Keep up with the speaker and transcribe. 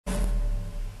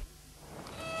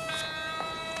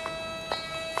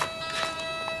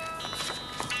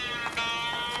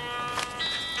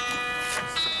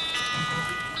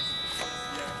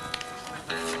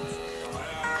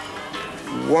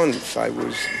once I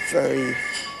was very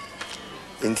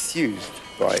enthused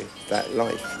by that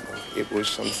life. It was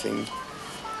something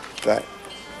that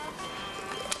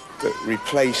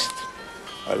replaced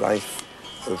a life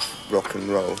of rock and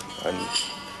roll and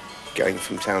going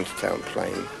from town to town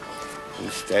playing.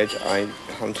 Instead, I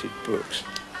hunted books.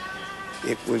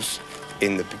 It was,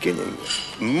 in the beginning,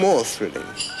 more thrilling,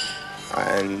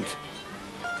 and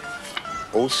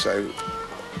also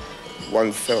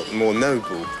one felt more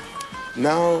noble.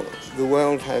 Now the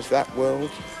world has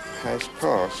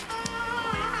passed.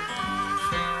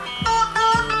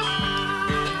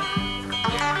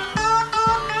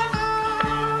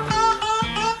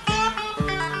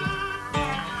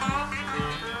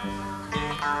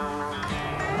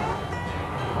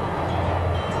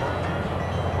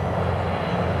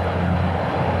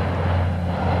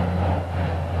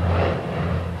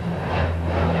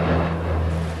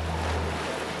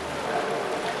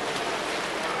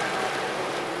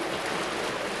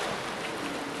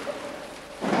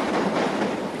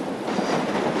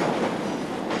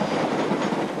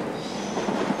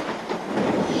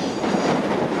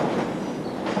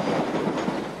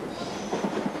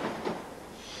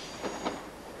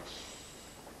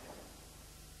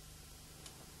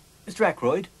 Mr.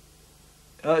 Ackroyd,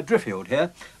 Driffield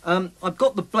here. I've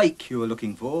got the Blake you were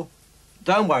looking for.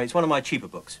 Don't worry, it's one of my cheaper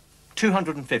books.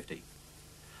 250.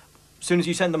 As soon as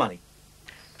you send the money.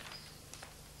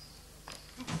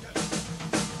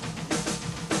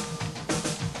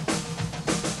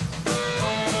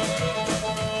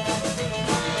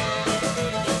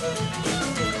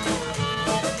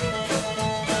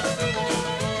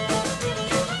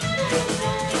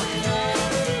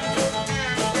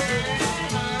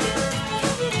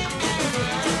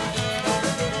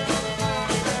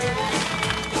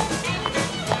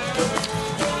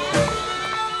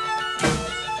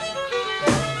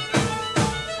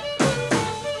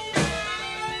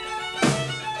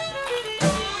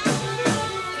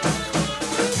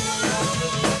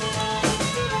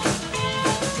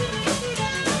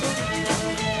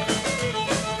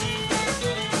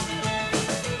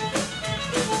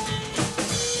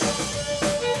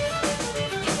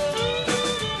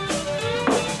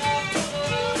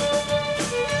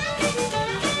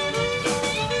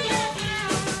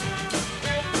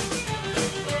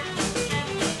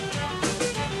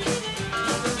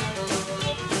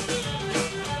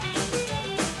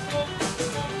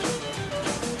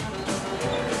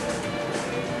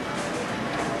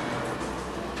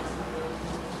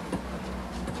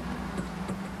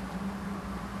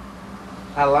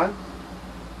 Hello?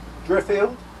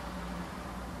 Driffield?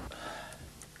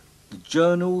 The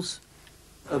Journals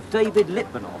of David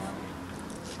Litvinov.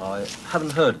 I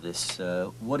haven't heard of this.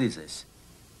 What is this?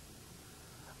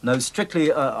 No,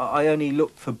 strictly, I only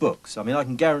look for books. I mean, I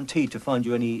can guarantee to find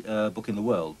you any book in the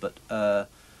world, but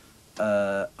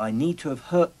I need to have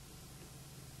heard...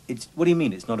 What do you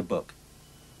mean it's not a book?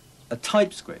 A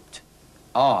typescript?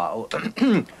 Ah,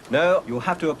 no, you'll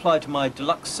have to apply to my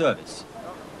deluxe service.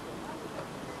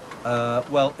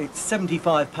 Well, it's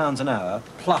 £75 an hour,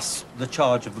 plus the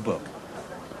charge of the book.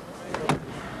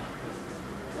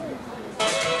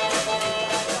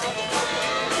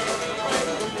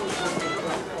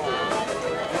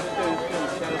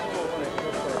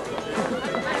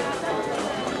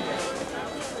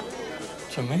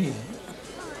 To me,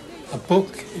 a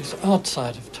book is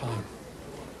outside of time.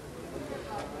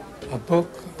 A book,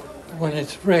 when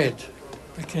it's read,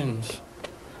 begins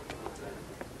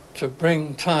to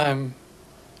bring time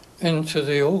into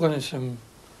the organism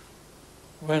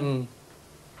when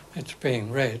it's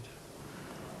being read.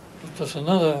 But there's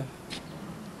another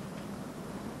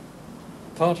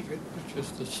part of it, which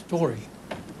is the story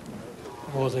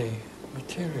or the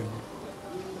material,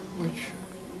 which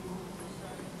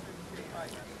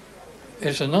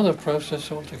is another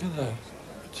process altogether.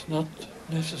 It's not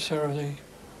necessarily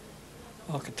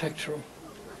architectural.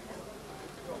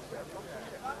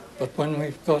 But when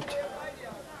we've got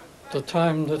the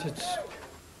time that it's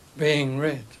being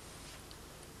read,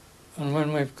 and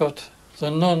when we've got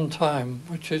the non-time,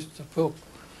 which is the book,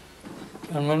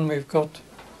 and when we've got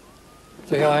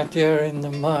the idea in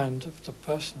the mind of the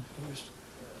person who is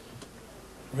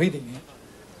reading it,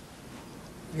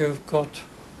 you've got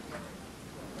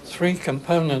three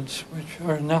components which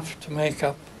are enough to make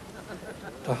up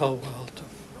the whole world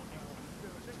of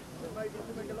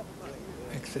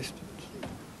existence.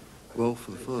 Well,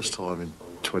 for the first time in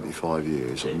 25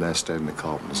 years, I'm now standing in the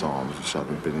Carpenter's Arms, which I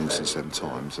haven't been in since them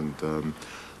times, and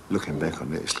looking back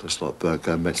on it, it's just like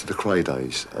going back to the Krays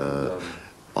days.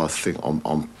 I think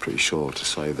I'm pretty sure to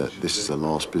say that this is the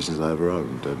last business I ever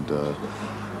owned, and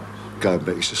going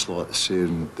back, it's just like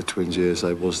seeing the twins here as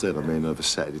they was then. I mean, over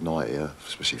Saturday night here,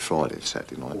 especially Friday and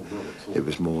Saturday night, it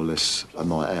was more or less a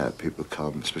night out. People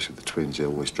come, especially the twins, they're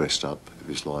always dressed up. It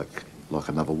was like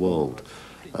another world.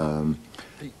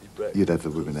 You'd have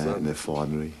the women out in their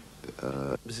finery.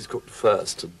 Mrs. Cook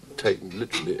first had taken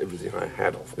literally everything I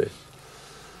had off me.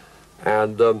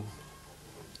 And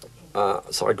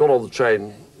so I got on the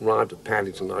train, arrived at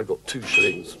Paddington, I got 2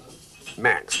 shillings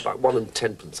max, about 1 and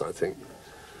 10pence, I think.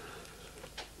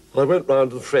 I went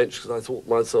round to the French because I thought to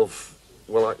myself,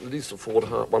 well, I can at least afford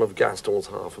one of Gaston's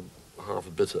half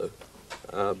a bitter,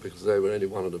 because they were only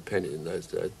 1 and a penny in those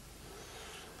days.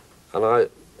 And I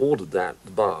ordered that at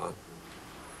the bar.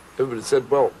 Everybody said,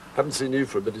 well, haven't seen you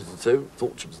for a minute or 2.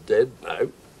 Thought she was dead. No.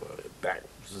 Well, back,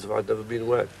 as if I'd never been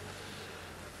away.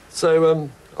 So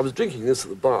I was drinking this at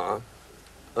the bar,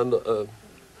 and a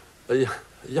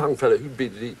young fellow who'd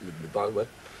been and eaten with me, by the way,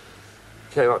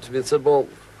 came up to me and said, well,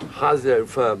 how's the old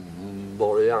firm,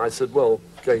 Maury? I said, well,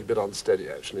 going a bit unsteady,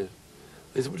 actually.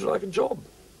 He said, would you like a job?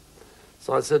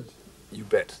 So I said, you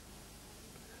bet.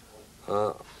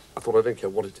 I thought, I don't care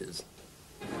what it is.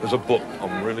 There's a book,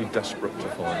 I'm really desperate to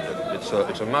find it.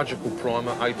 It's a magical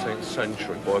primer, 18th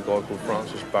century, by a guy called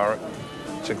Francis Barrett.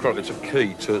 It's incredible, it's a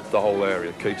key to the whole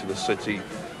area, key to the city.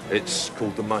 It's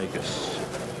called the Magus.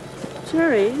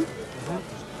 Jerry, look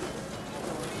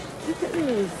at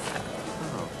these.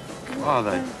 Oh. What are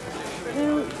they?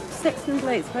 They're all Stephen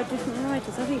Blakesley by different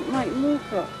writers. I think Michael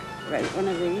Moorcock wrote one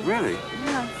of these. Really?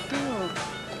 Yeah, sure.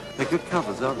 They're good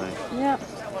covers, aren't they? Yeah,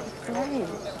 great.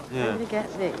 Yeah. I'm going to get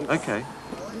these. Okay.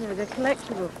 Yeah, they're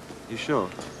collectible. You sure?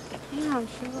 Yeah, I'm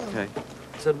sure. Okay.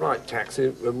 I said, right, taxi.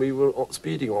 When we were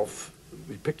speeding off,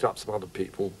 we picked up some other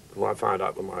people who I found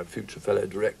out were my future fellow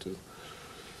directors.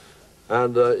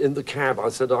 And in the cab, I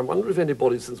said, I wonder if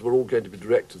anybody, since we're all going to be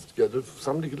directors together, if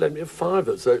somebody could lend me a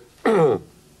 £5. So,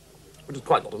 which was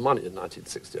quite a lot of money in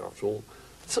 1960, after all.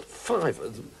 I said,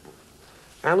 £5.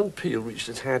 Alan Peel reached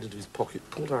his hand into his pocket,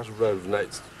 pulled out a roll of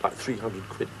notes, like 300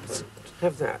 quid. I said,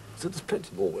 have that. I said, there's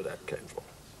plenty more where that came from.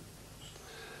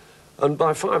 And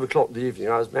by 5 o'clock in the evening,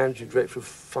 I was managing director of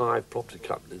 5 property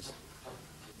companies.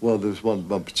 Well, there was one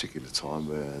particular time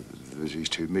where there was these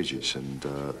 2 midgets, and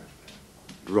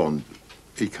Ron,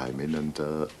 he came in,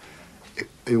 and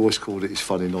he always called it his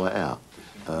funny night out.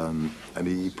 And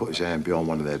he put his hand behind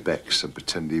one of their backs and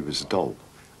pretended he was a doll,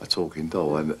 a talking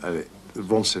doll. And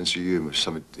Ron's sense of humour was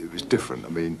something, it was different. I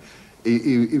mean,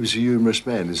 he was a humorous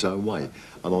man in his own way.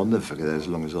 And I'll never forget that as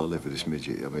long as I live with this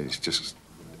midget. I mean, it's just,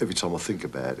 every time I think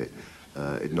about it,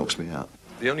 it knocks me out.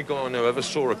 The only guy I know ever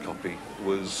saw a copy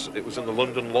was in the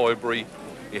London Library.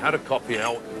 He had a copy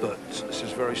out, but this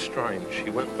is very strange. He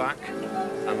went back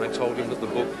and they told him that the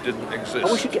book didn't exist.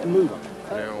 Oh, we should get a move on.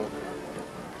 Now,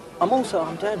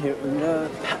 I'm down here in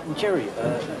Pat and Jerry.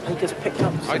 They just picked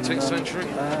up some, 18th century?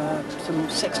 Some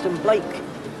Sexton Blake,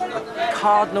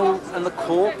 Cardinal and the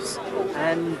Corpse,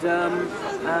 and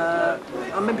I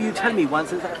remember you telling me once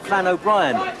that Flann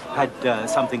O'Brien had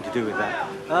something to do with that.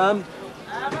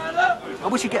 I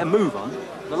wish you'd get a move on.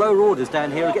 The lower orders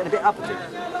down here are getting a bit uppity.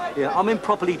 Yeah, I'm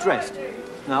improperly dressed.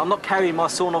 No, I'm not carrying my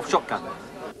sawn-off shotgun.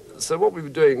 So what we were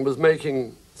doing was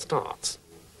making starts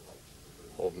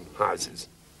on houses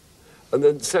and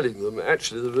then selling them.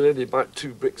 Actually, they were only about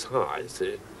 2 bricks high,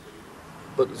 see.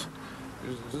 But it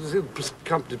was in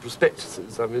company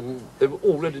prospectuses. I mean, they were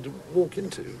all ready to walk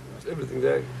into. Everything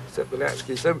there except the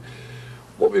latchkey. So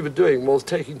what we were doing was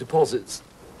taking deposits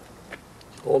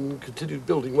on continued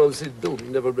building. Well, the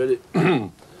building never really,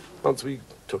 once we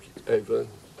took it over,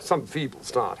 some feeble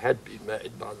start had been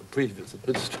made by the previous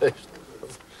administration.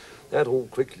 That all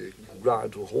quickly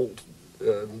ground to a halt,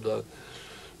 and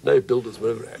no builders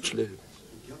were ever actually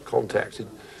contacted.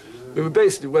 We were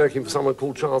basically working for someone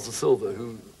called Charles de Silva,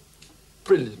 who,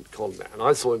 brilliant con man.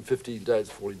 I saw him 15 days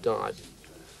before he died.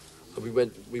 And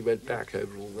we went back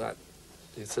over all that.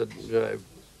 He said, you know,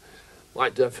 my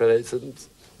dear fellow, he said,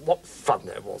 what fun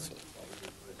there was.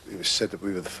 It was said that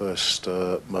we were the first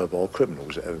mobile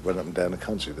criminals that ever went up and down the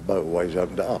country. The motorways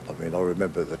opened it up. I mean, I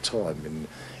remember the time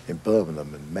in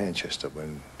Birmingham and Manchester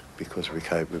when, because we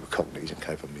were Cockneys and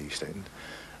came from the East End,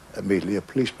 immediately a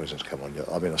police presence came on you.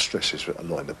 I mean, I stress this a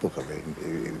lot in the book. I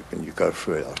mean, when you go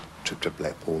through it, I took to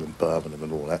Blackpool and Birmingham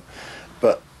and all that.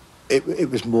 But it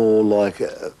was more like,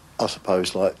 I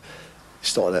suppose, like, it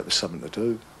started out with something to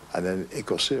do, and then it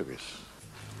got serious.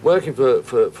 Working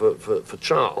for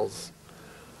Charles,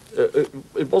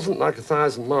 it wasn't like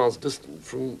 1,000 miles distant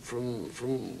from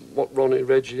what Ronnie,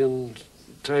 Reggie and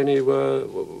Tony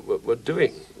were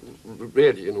doing,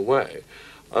 really, in a way.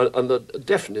 And there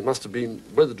definitely must have been,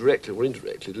 whether directly or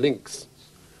indirectly, links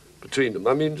between them.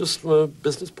 I mean, just from a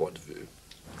business point of view.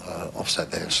 I've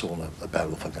sat there and sawn a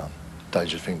barrel off a gun.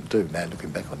 Dangerous thing to do now, looking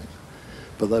back on it.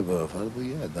 But they were available,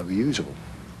 yeah, they were usable.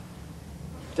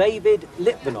 David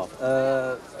Litvinoff,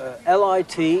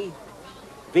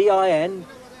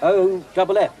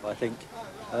 Litvinoff, I think.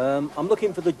 I'm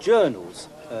looking for the journals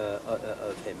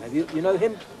of him. You know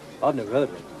him? I've never heard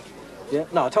of him. Yeah?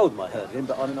 No, I told him I heard of him,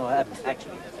 but I don't know, I haven't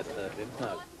actually ever heard of him,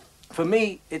 no. For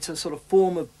me, it's a sort of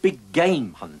form of big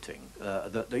game hunting.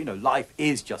 That you know, life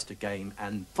is just a game,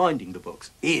 and finding the books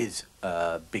is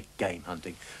big game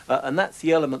hunting. And that's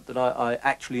the element that I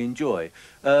actually enjoy.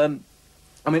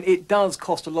 I mean, it does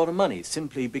cost a lot of money,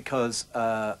 simply because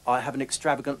I have an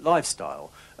extravagant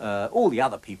lifestyle. All the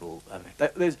other people,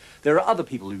 there are other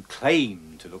people who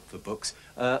claim to look for books,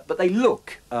 but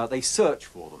they search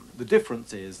for them. The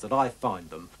difference is that I find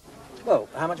them. Well,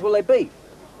 how much will they be?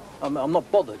 I'm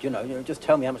not bothered, you know, just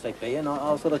tell me how much they be and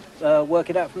I'll sort of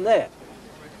work it out from there.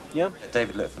 Yeah?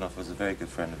 David Litvinoff was a very good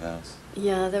friend of ours.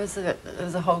 Yeah, there was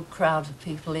a whole crowd of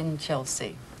people in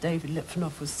Chelsea. David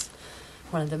Litvinoff was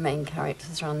one of the main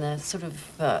characters around there, sort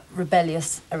of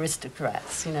rebellious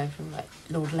aristocrats, you know, from like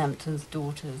Lord Lambton's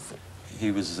daughters.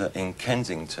 He was in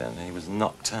Kensington and he was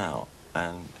knocked out,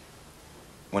 and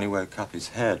when he woke up his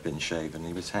hair had been shaven.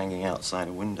 He was hanging outside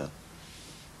a window.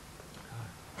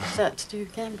 Is that to do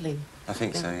with gambling? I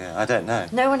think so, yeah. I don't know.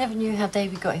 No one ever knew how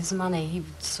David got his money. He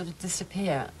would sort of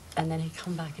disappear, and then he'd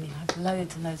come back and he'd have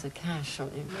loads and loads of cash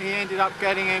on him. He ended up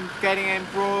getting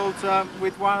embroiled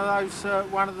with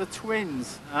one of the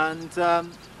twins, and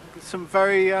some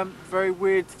very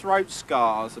weird throat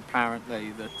scars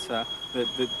apparently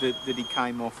that he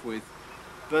came off with.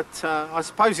 But I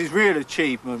suppose his real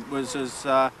achievement was as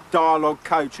dialogue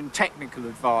coach and technical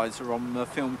advisor on a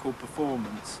film called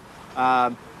Performance.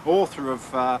 Author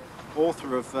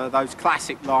of those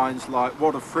classic lines like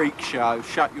 "What a freak show!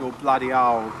 Shut your bloody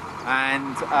hole!"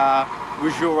 and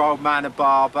 "Was your old man a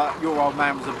barber? Your old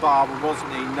man was a barber,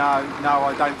 wasn't he?" No,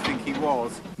 I don't think he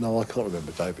was. No, I can't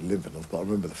remember David Litvinoff, but I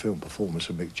remember the film Performance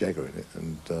with Mick Jagger in it,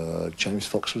 and James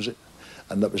Fox was it,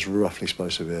 and that was roughly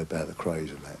supposed to be about the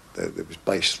Krays and that. It was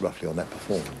based roughly on that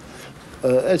performance.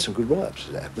 It had some good write-ups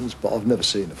as it happens, but I've never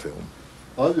seen the film.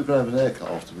 I hope you're going to have an haircut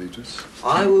after me, Idris.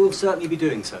 I will certainly be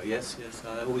doing so, yes.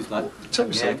 I always like tell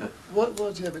me something. haircut. Why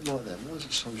do you have it like that? Why is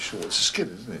it so short? It's a skin,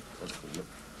 isn't it?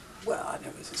 Well, I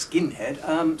know it's a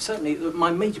skinhead. Certainly,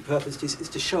 my major purpose is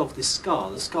to show off this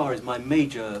scar. The scar is my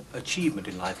major achievement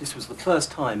in life. This was the first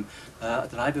time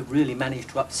that I ever really managed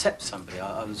to upset somebody.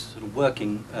 I was sort of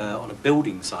working on a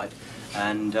building site,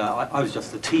 and I was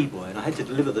just the tea boy, and I had to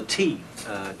deliver the tea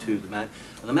to the man.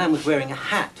 And the man was wearing a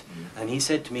hat, and he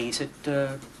said to me,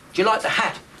 do you like the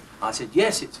hat? I said,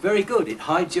 yes, it's very good. It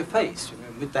hides your face.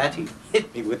 And with that, he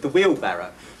hit me with the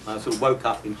wheelbarrow. I sort of woke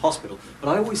up in hospital. But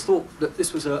I always thought that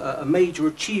this was a major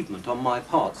achievement on my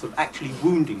part, sort of actually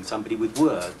wounding somebody with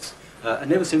words.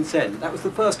 And ever since then, that was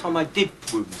the first time I did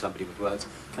wound somebody with words.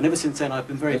 And ever since then, I've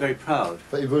been very, very proud.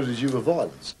 But he wounded you with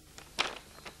violence?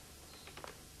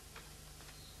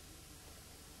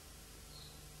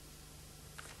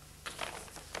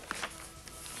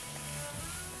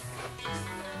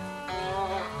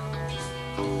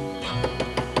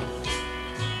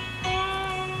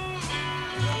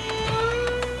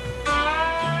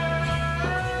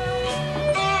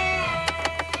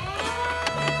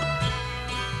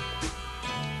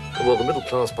 Well, the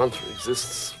middle-class punter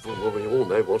exists for, well, we all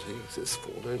know what he exists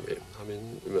for, don't we? I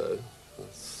mean, you know,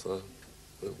 it's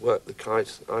work the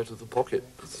kite out of the pocket.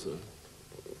 It's,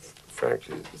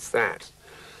 frankly, it's that.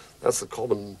 That's the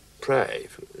common prey,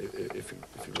 if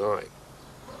you like.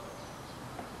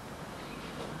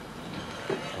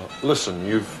 Listen,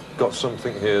 you've got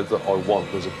something here that I want.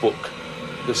 There's a book.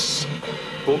 This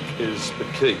book is the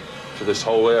key to this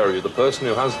whole area. The person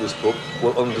who has this book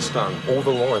will understand all the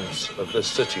lines of this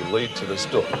city lead to this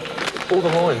door. All the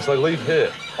lines, they lead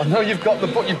here. I know you've got the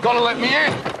book. You've got to let me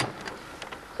in.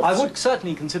 I would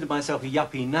certainly consider myself a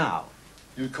yuppie now.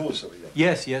 You would call yourself a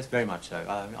yuppie? Yes, very much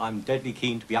so. I'm deadly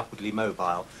keen to be upwardly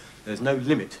mobile. There's no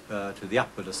limit to the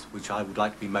upwardest which I would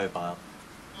like to be mobile.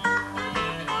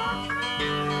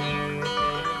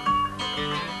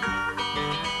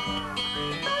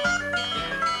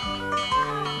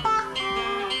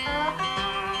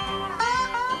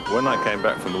 When I came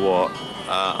back from the war,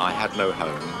 I had no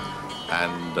home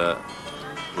and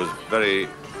was very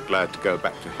glad to go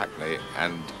back to Hackney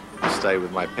and stay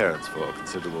with my parents for a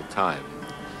considerable time.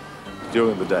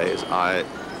 During the days, I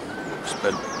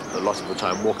spent a lot of the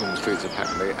time walking the streets of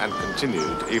Hackney and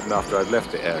continued, even after I'd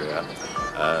left the area,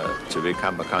 to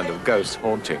become a kind of ghost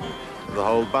haunting the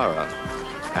whole borough.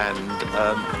 and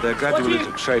they're gradually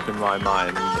took shape in my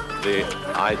mind the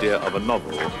idea of a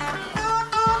novel.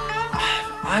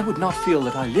 I would not feel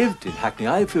that I lived in Hackney.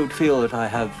 I would feel that I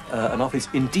have an office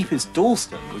in deepest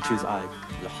Dalston, which is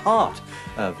the heart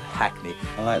of Hackney.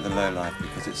 I like The Low Life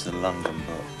because it's a London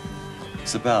book.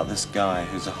 It's about this guy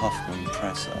who's a Hoffman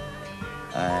presser,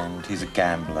 and he's a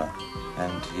gambler,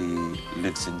 and he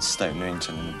lives in Stoke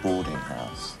Newington in a boarding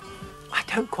house. I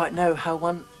don't quite know how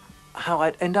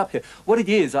I'd end up here. What it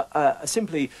is,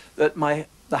 simply that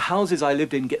the houses I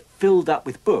lived in get filled up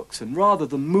with books, and rather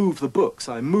than move the books,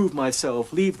 I move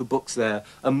myself, leave the books there,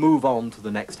 and move on to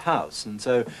the next house. And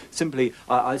so, simply,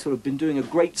 I sort of been doing a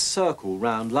great circle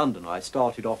round London. I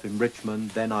started off in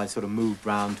Richmond, then I sort of moved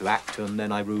round to Acton,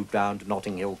 then I moved down to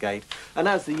Notting Hill Gate. And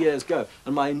as the years go,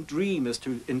 and my dream is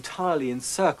to entirely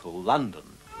encircle London.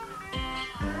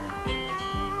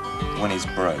 When he's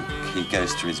broke, he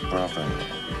goes to his brother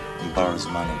and borrows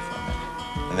money from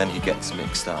him. And then he gets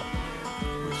mixed up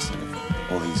with sort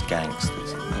of all these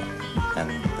gangsters and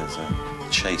there's a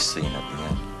chase scene at the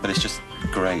end. But it's just a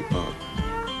great book.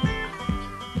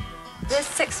 There's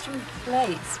Sexton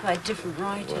plates by different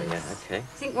writers. Well, yeah, okay. I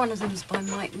think one of them's by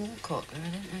Mike Moorcock, I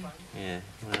don't know. Yeah,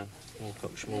 well,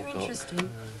 Moorcock, schmoorcock. They're interesting.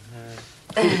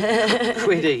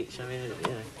 Quid each, I mean, you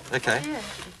know. Okay. Yeah.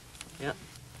 Yeah,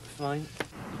 fine.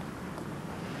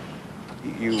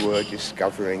 You were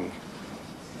discovering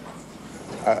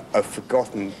a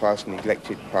forgotten past,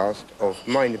 neglected past of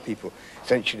minor people.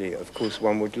 Essentially, of course,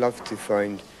 one would love to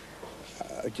find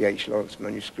a D.H. Lawrence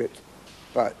manuscript,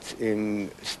 but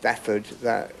in Stafford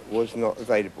that was not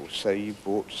available, so you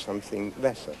bought something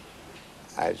lesser,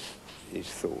 as is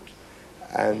thought.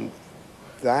 And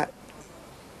that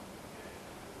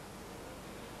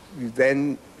you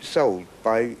then sold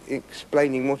by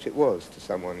explaining what it was to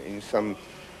someone in some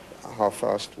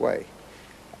half-assed way.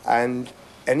 And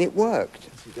it worked.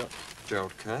 You got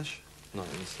Gerald Cash, not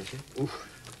in the city. Oof,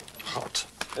 hot.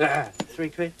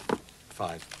 £3 quid.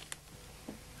 5.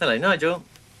 Hello, Nigel.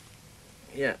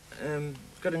 Yeah,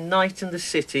 got A Night in the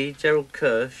City, Gerald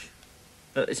Kirsch.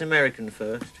 It's American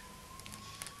first.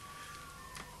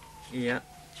 Yeah.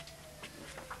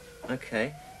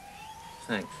 Okay.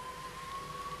 Thanks.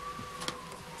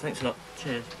 Thanks a lot.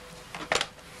 Cheers.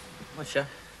 Whatcha?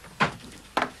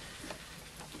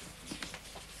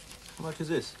 How much is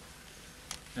this?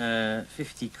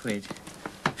 50 quid.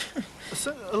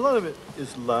 So a lot of it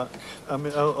is luck. I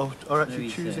mean, or actually Maybe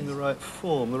choosing so. the right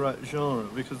form, the right genre,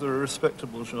 because there are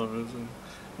respectable genres and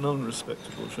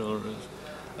non-respectable genres.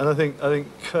 And I think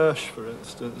Kirsch, for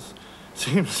instance,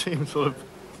 seems sort of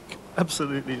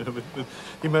absolutely.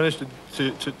 He managed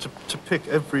to pick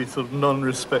every sort of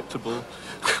non-respectable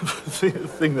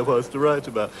thing there was to write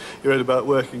about. He wrote about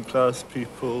working class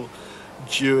people,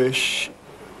 Jewish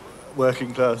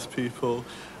working class people.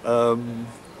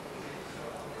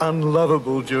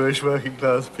 Unlovable Jewish working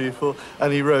class people,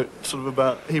 and he wrote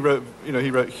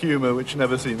humour which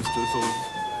never seems to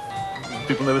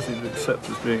people never seem to accept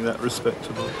as being that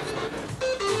respectable.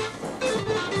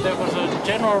 There was a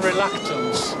general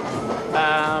reluctance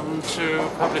to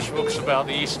publish books about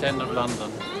the East End of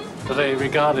London. They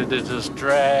regarded it as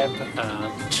drab,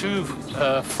 too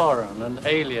foreign and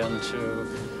alien to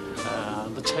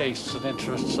the tastes and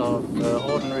interests of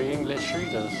ordinary English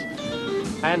readers.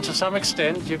 And to some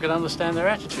extent, you can understand their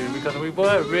attitude, because we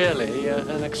were really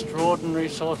an extraordinary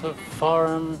sort of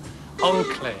foreign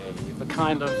enclave, a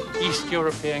kind of East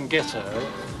European ghetto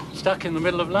stuck in the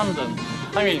middle of London.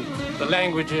 I mean, the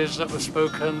languages that were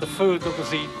spoken, the food that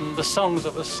was eaten, the songs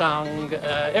that were sung,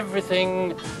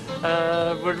 everything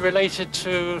were related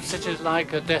to cities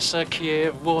like Odessa,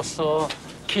 Kiev, Warsaw,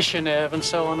 Kishinev, and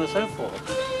so on and so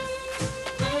forth.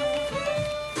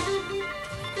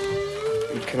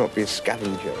 Cannot be a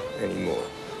scavenger anymore.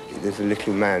 There's a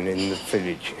little man in the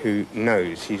village who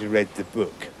knows, he's read the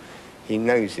book, he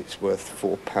knows it's worth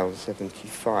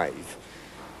 £4.75,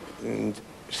 and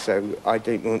so I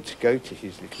don't want to go to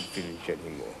his little village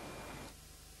anymore.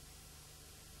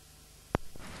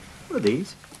 What are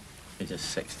these? They're just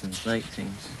Sexton Plate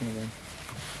things.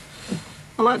 Yeah.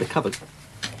 I like the covers.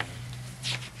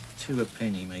 2 a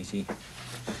penny, matey.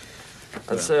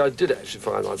 I'd say I did actually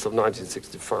find myself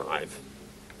 1965.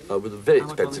 With a very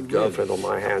expensive girlfriend on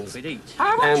my hands and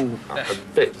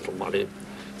very little money.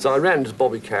 So I ran to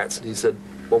Bobby Katz and he said,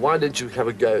 well, why don't you have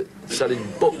a go at selling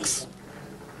books?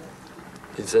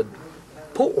 He said,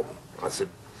 porn. I said,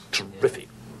 terrific.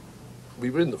 We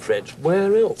were in the French.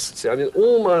 Where else? See, I mean,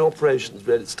 all my operations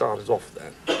really started off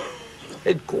there.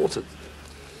 Headquarters.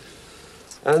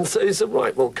 And so he said,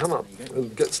 right, well, come up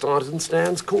and get started in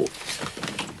Stan's Court.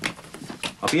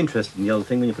 I'll be interested in the other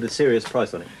thing when you put a serious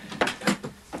price on it.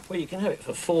 Well, you can have it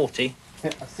for 40.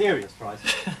 A serious price.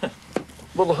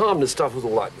 Well, the harmless stuff was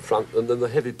all right in the front, and then the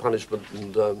heavy punishment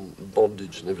and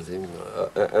bondage and everything,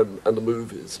 and the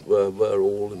movies were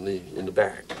all in the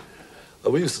back.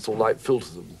 We used to sort of like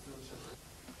filter them.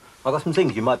 I've got some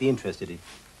things you might be interested in.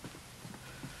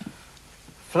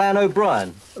 Flann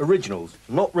O'Brien, originals,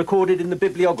 not recorded in the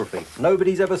bibliography.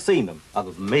 Nobody's ever seen them,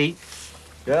 other than me.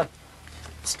 Yeah.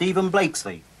 Stephen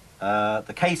Blakesley,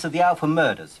 The Case of the Alpha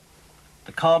Murders.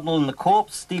 The Cardinal and the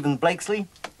Corpse, Stephen Blakesley.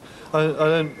 I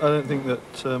don't think that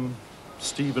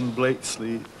Stephen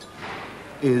Blakesley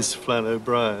is Flann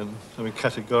O'Brien. I mean,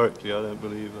 categorically, I don't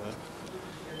believe that.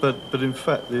 But in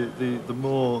fact, the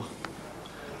more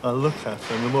I look at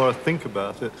it and the more I think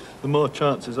about it, the more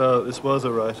chances are that this was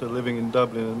a writer living in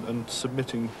Dublin and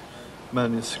submitting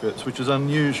manuscripts, which is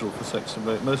unusual for Sexton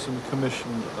Blake. Most of them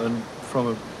commissioned and from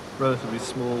a relatively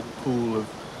small pool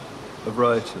of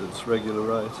writers, regular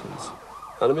writers.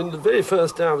 And I mean, the very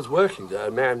first day I was working there,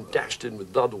 a man dashed in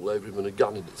with blood all over him and a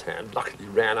gun in his hand. Luckily,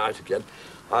 ran out again.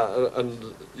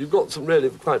 And you've got some really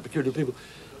quite peculiar people.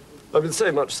 I mean,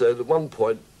 so much so that at one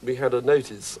point we had a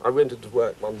notice. I went into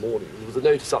work one morning. There was a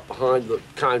notice up behind the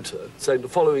counter saying the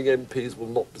following MPs will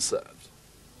not be served.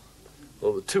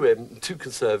 Well, the two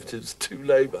Conservatives, 2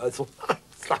 Labour. I thought,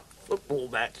 it's like a football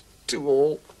match, 2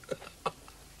 all.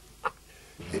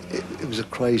 It was a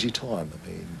crazy time. I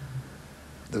mean,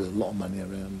 there was a lot of money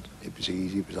around. It was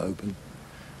easy, it was open.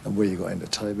 And where you got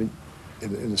entertainment,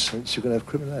 in a sense, you're going to have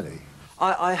criminality.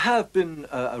 I have been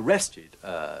arrested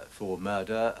for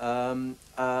murder,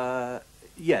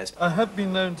 yes. I have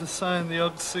been known to sign the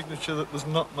odd signature that was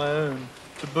not my own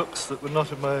to books that were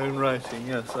not of my own writing,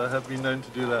 yes. I have been known to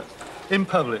do that in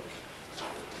public.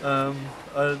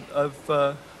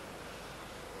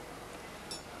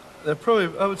 They're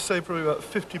probably, I would say probably about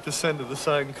 50% of the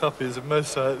signed copies of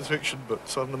most science fiction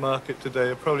books on the market today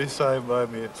are probably signed by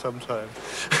me at some time.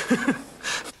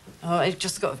 Oh, it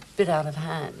just got a bit out of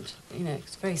hand. You know,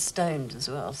 it's very stoned as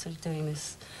well, so doing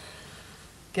this,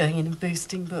 going in and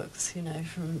boosting books, you know,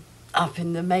 from up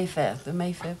in the Mayfair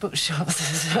bookshops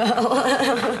as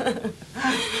well.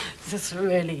 Just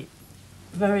really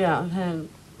very out of hand.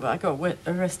 Well, I got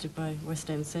arrested by West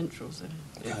End Central, so...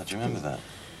 God, do you remember that?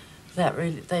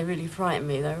 They really frightened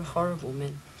me. They were horrible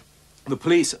men. The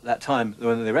police at that time,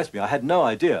 when they arrested me, I had no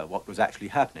idea what was actually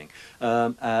happening.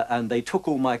 And they took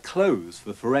all my clothes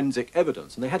for forensic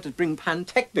evidence, and they had to bring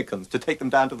pantechnicons to take them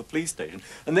down to the police station.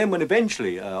 And then when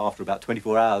eventually, after about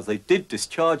 24 hours, they did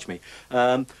discharge me,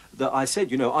 that I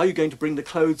said, you know, are you going to bring the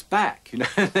clothes back? You know,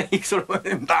 and they sort of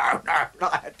went, no,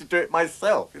 I had to do it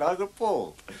myself. You know, I was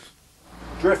appalled.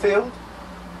 Driffield?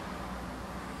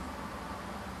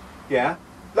 Yeah?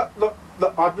 Look,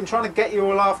 I've been trying to get you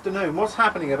all afternoon. What's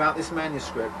happening about this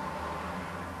manuscript?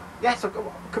 Yes, of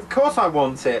course I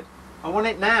want it. I want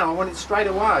it now. I want it straight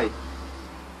away.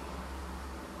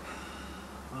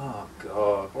 Oh,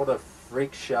 God, what a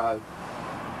freak show.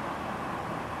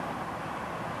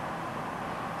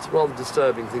 It's rather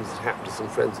disturbing things that happened to some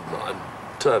friends of mine,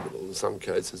 terminal in some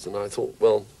cases, and I thought,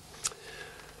 well,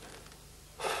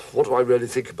 what do I really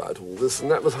think about all this?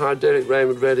 And that was how Derek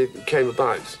Raymond really came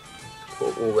about.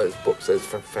 All those books, those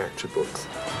factory books.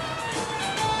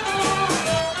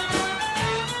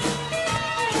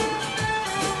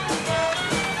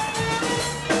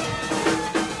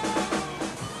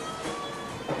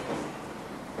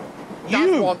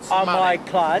 You are my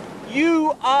client.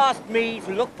 You asked me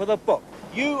to look for the book.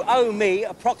 You owe me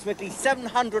approximately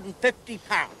 £750.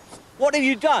 What have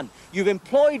you done? You've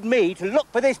employed me to look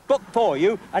for this book for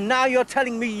you, and now you're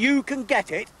telling me you can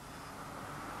get it?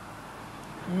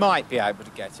 Might be able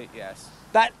to get it, yes.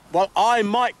 Well, I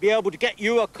might be able to get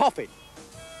you a coffin.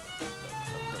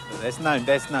 There's no need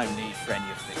for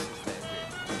any of this, is there,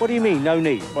 really? What do you mean, no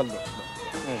need? Well, look.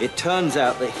 It turns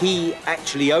out that he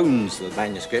actually owns the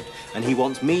manuscript, and he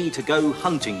wants me to go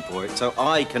hunting for it so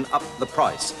I can up the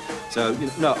price. So, you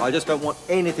know, no, I just don't want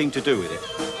anything to do with it.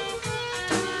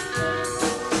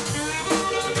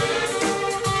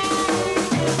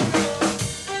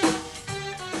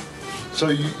 So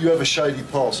you have a shady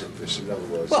past in this, in other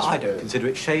words? Well, I don't consider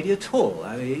it shady at all.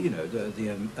 I mean, you know, the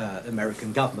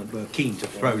American government were keen to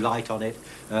throw light on it,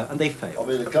 and they failed.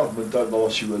 I mean, the government don't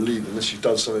ask you to leave unless you've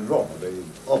done something wrong.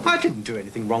 I didn't do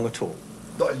anything wrong at all.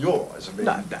 Not in your eyes, I mean.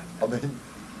 No. I mean,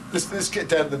 let's get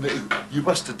down to the nitty. You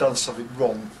must have done something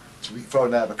wrong to be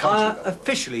thrown out of the country.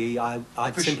 Officially, I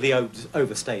simply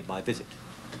overstayed my visit.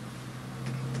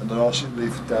 And then asked you to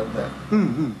leave down there?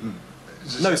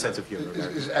 No sense of humour.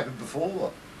 Has it happened before?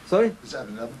 What? Sorry? Does it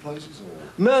happen in other places, or...?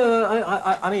 No,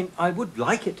 I mean, I would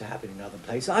like it to happen in other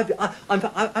places. I'd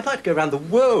like to go around the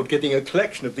world getting a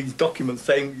collection of these documents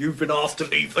saying you've been asked to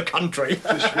leave the country.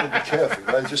 Just really be careful,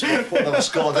 they just want to put another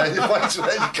scar down your face and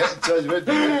then you can't turn your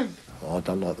head. I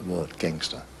don't like the word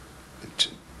gangster.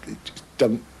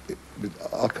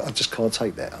 I just can't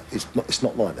take that. It's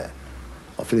not like that.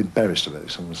 I feel embarrassed about it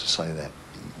if someone was to say that,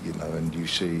 you know, and you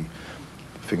see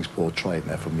things portrayed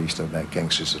now from the East about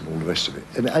gangsters and all the rest of it.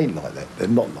 And it ain't like that. They're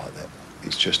not like that.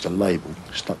 It's just a label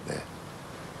stuck there.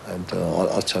 And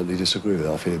I totally disagree with it.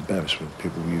 I feel embarrassed when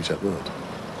people use that word.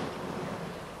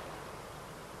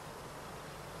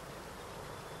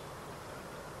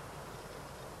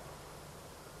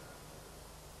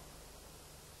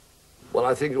 Well,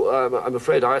 I think, I'm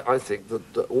afraid I think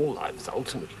that all life is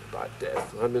ultimately about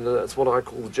death. I mean, that's what I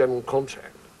call the general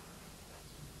contract.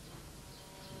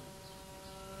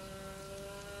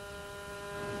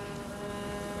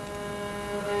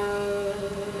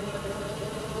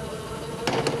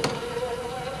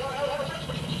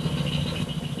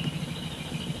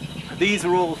 These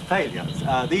are all failures.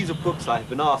 These are books I have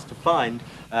been asked to find,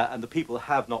 and the people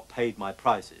have not paid my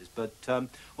prices. But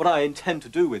what I intend to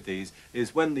do with these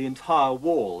is when the entire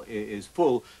wall is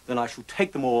full, then I shall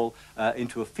take them all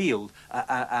into a field,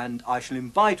 and I shall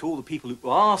invite all the people who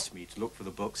ask me to look for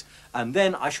the books, and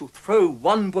then I shall throw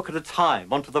one book at a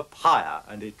time onto the pyre,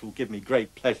 and it will give me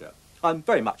great pleasure. I'm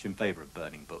very much in favour of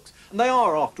burning books. And they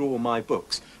are, after all, my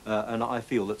books, and I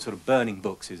feel that sort of burning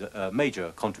books is a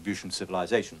major contribution to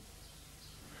civilization.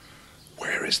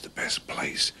 Where is the best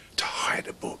place to hide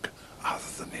a book other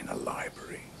than in a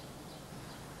library?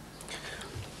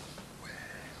 Where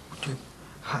would you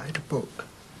hide a book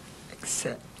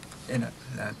except in a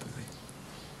library?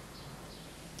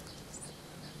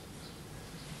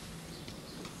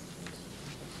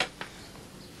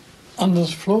 Under the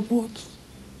floorboards?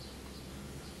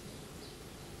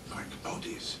 Like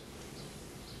bodies.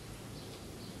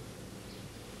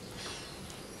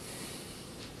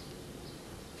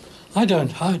 I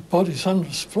don't hide bodies under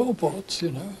floorboards,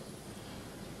 you know.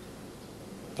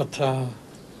 But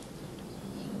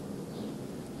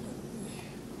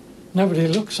nobody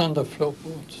looks under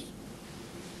floorboards.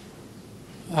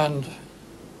 And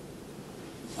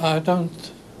I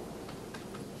don't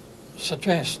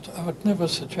suggest, I would never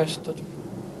suggest that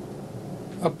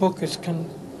a book is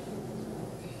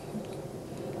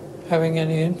having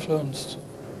any influence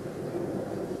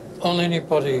on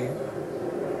anybody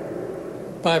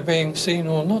by being seen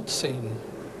or not seen.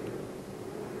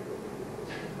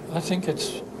 I think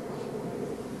it's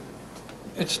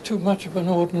too much of an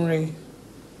ordinary,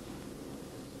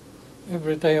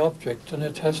 everyday object, and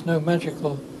it has no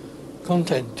magical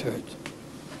content to it.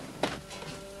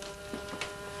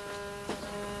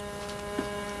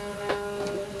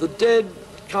 The dead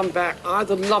come back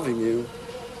either loving you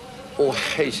or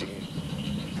hating you.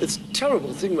 It's a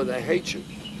terrible thing when they hate you.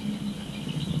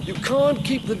 You can't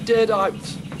keep the dead out.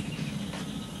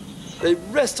 They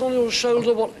rest on your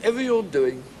shoulder whatever you're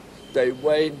doing. They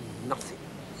weigh nothing.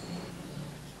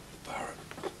 Baron,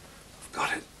 I've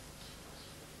got it.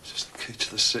 It's just the key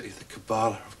to the city, the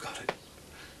Kabbalah. I've got it.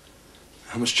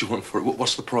 How much do you want for it?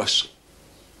 What's the price?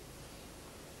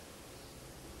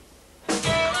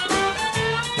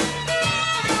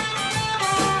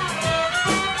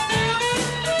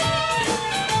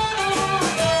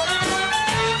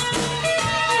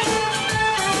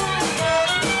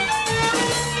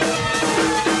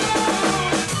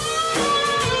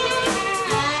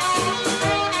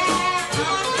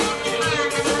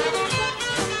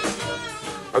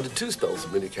 I did 2 spells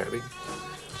of minicabbing.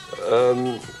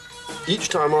 Each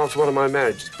time after one of my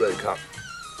marriages broke up,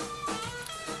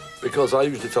 because I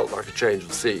usually felt like a change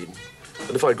of scene.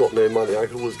 And if I got no money, I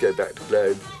could always go back to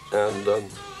Globe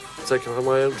and take on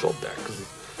my old job back, because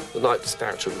the night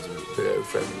dispatcher was a very old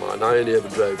friend of mine. I only ever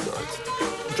drove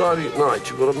nights. Driving at night,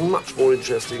 you've got a much more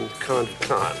interesting kind of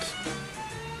client.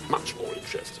 Much more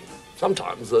interesting.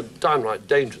 Sometimes they're downright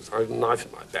dangerous. I had a knife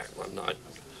in my back one night.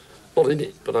 Not in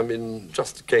it, but I mean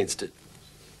just against it.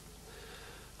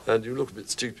 And you look a bit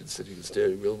stupid sitting at the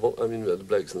steering wheel. I mean, the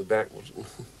blokes in the back,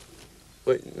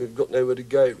 well, you've got nowhere to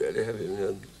go, really, have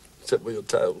you? Except where you're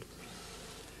told.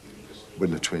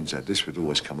 When the twins had this, we'd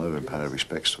always come over and pay our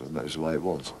respects to them. That was the way it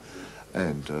was.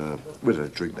 And we had a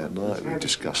drink that night. We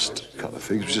discussed a couple of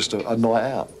things. It was just a night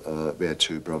out. We had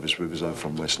 2 brothers with us over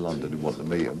from West London who wanted to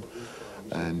meet them.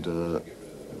 And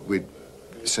we'd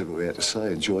said what we had to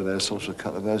say, enjoyed ourselves for a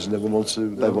couple of hours, and then they wanted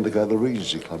to go to the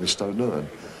Regency Club in Stoke Newton.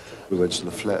 We went to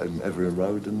the flat in Everingham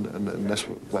Road, and that's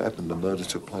what happened. The murder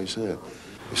took place there.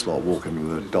 It's like walking in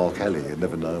a dark alley and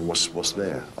never knowing what's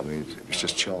there. I mean, it's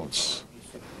just chance.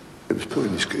 It was put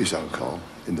in his own car.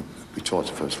 We tried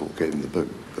to first of all get in the boot,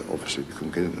 but obviously we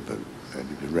couldn't get in the boot. And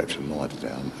he'd been wrapped and lighted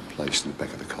down and placed in the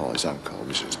back of the car, his own car,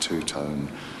 which was a two-tone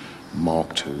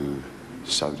Mark II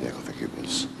Zodiac, I think it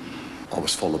was. I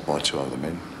was followed by 2 other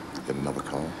men in another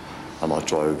car, and I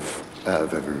drove out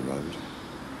of Every Road,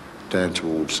 down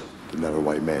towards the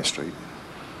Narrowway, Mare Street.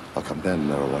 I come down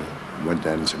the Narrowway, went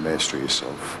down into Mare Street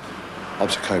itself, up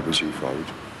to Cambridge Eve Road,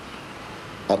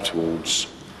 up towards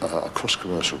across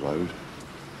Commercial Road,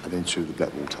 and into the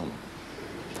Blackwall Tunnel.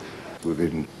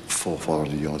 Within 400 or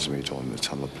 500 yards of me driving the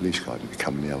tunnel, a police car would be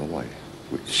coming the other way,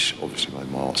 which obviously made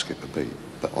my heart skip a beat.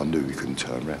 But I knew he couldn't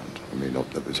turn round. I mean,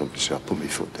 that was obviously, I put my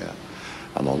foot down,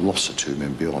 and I lost the 2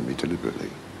 men behind me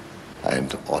deliberately.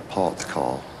 And I parked the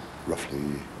car roughly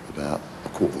about a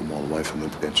quarter of a mile away from the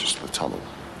entrance to the tunnel.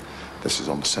 This is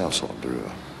on the south side of the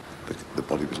river. The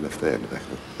body was left there in the back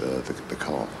of the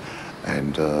car.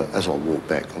 And as I walked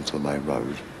back onto the main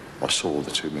road, I saw the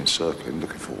 2 men circling,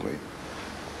 looking for me.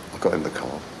 I got in the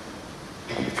car,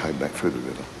 and we came back through the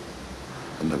river,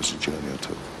 and that was the journey I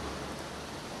took.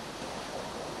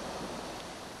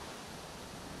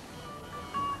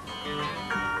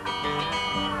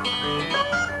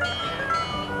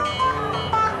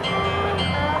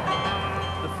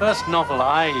 The first novel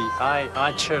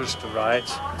I chose to write,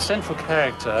 the central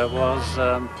character was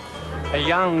a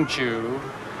young Jew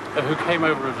who came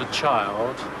over as a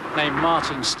child named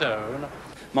Martin Stone.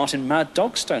 Martin Mad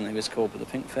Dog Stone, he was called, with the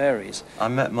Pink Fairies. I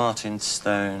met Martin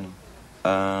Stone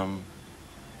a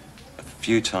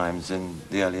few times in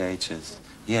the early 80s.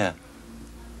 Yeah.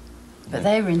 But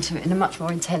they were into it in a much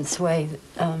more intense way.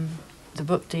 The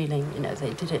book dealing, you know,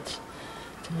 they did it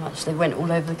too much. They went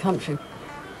all over the country.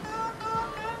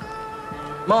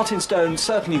 Martin Stone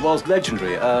certainly was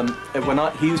legendary.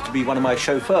 He used to be one of my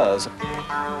chauffeurs.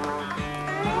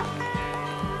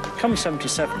 Come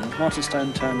 77, Martin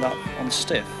Stone turned up on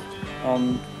Stiff,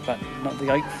 on not the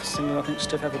 8th single I think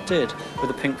Stiff ever did, with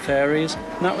the Pink Fairies,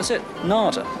 and that was it,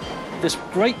 nada. This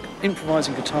great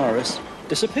improvising guitarist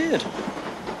disappeared.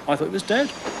 I thought he was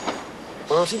dead.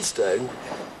 Martin Stone,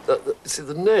 see,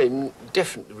 the name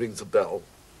definitely rings a bell.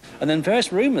 And then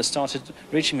various rumours started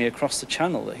reaching me across the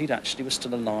channel that he'd actually was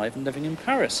still alive and living in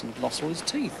Paris and lost all his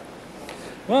teeth.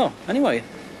 Well, anyway,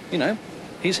 you know,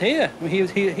 he's here. I mean,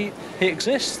 he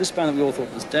exists. This band that we all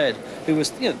thought was dead, who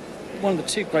was, you know, one of the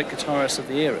 2 great guitarists of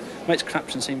the era, makes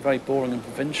Clapton seem very boring and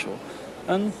provincial,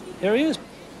 and here he is.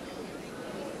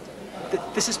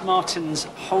 This is Martin's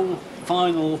whole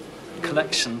vinyl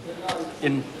collection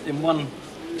in one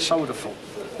shoulderful.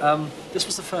 This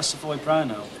was the first Savoy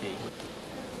Brown LP.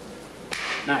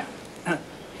 Now,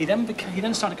 he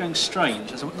then started going strange.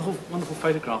 There's a wonderful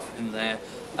photograph of him there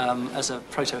as a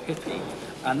proto-hippie,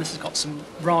 and this has got some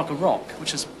raga rock,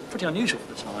 which is pretty unusual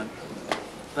for the time.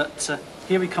 But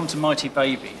here we come to Mighty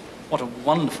Baby. What a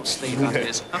wonderful sleeve that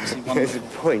is, absolutely wonderful.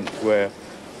 There's a point where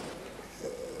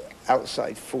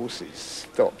outside forces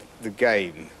stop the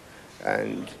game,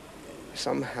 and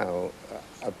somehow,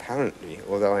 apparently,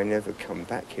 although I never come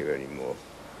back here anymore,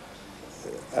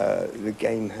 the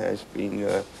game has been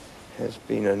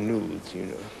annulled, you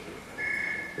know.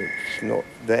 It's not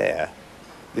there.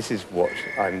 This is what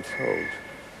I'm told.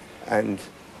 And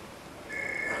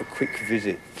a quick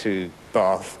visit to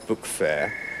Bath Book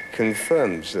Fair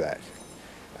confirms that.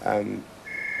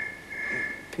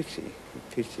 Pity.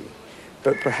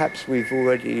 But perhaps we've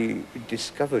already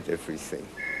discovered everything.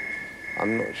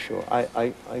 I'm not sure.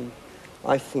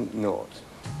 I think not.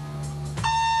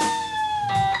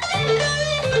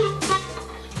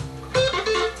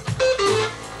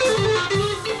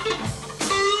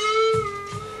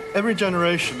 Every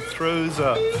generation throws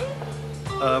up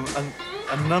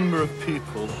a number of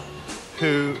people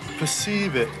who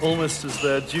perceive it almost as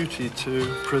their duty to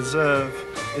preserve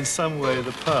in some way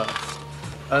the past.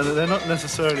 And they're not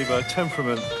necessarily by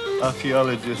temperament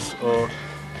archaeologists or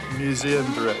museum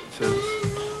directors.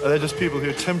 They're just people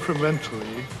who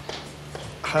temperamentally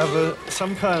have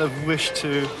some kind of wish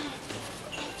to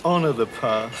honour the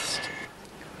past.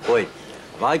 Boy,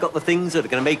 have I got the things that are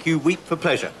going to make you weep for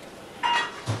pleasure.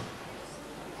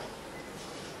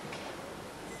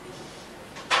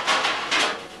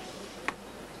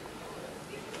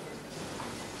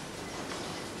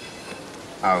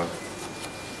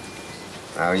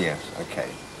 Oh yes, okay.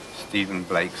 Stephen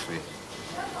Blakesley.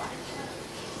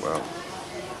 Well,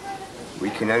 we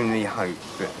can only hope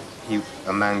that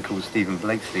a man called Stephen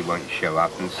Blakesley won't show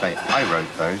up and say, I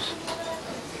wrote those.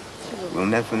 We'll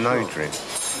never know,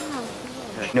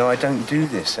 Drift. No, I don't do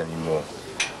this anymore.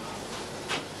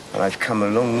 And I've come a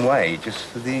long way just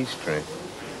for these, Drift.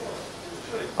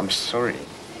 I'm sorry,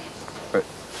 but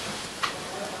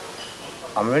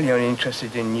I'm really only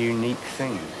interested in unique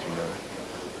things, you know.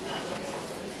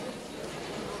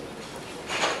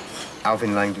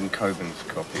 Alvin Langdon Coburn's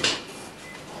copy,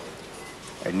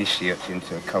 Initiates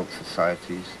into Occult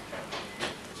Societies,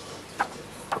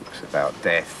 books about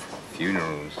death,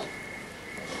 funerals,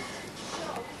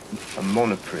 a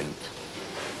monoprint,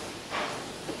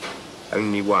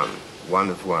 only one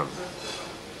of one,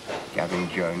 Gavin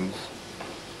Jones.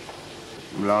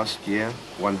 Last year,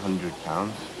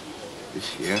 £100.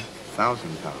 This year,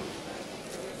 £1,000.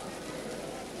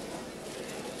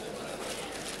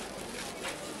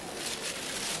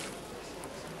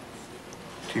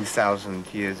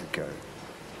 2,000 years ago,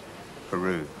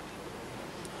 Peru,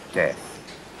 death.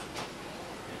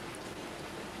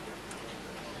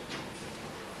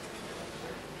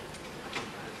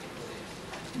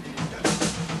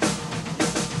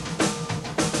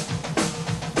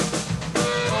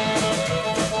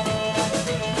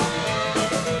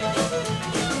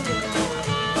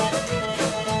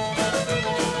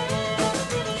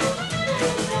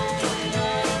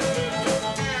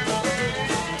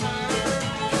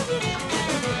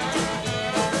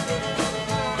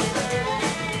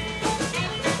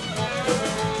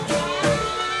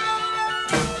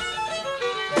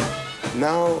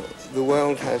 Now the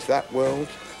world has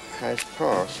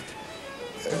passed.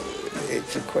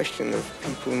 It's a question of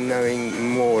people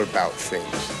knowing more about things.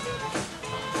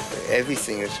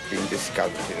 Everything has been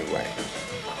discovered in a way,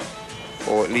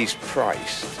 or at least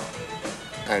priced.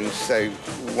 And so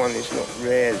one is not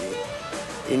really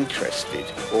interested,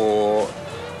 or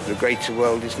the greater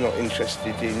world is not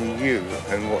interested in you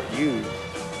and what you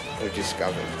have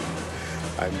discovered.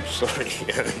 I'm sorry,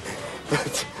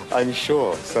 but I'm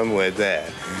sure somewhere there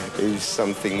is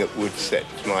something that would set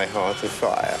my heart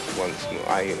afire once more.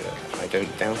 I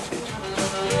don't doubt it.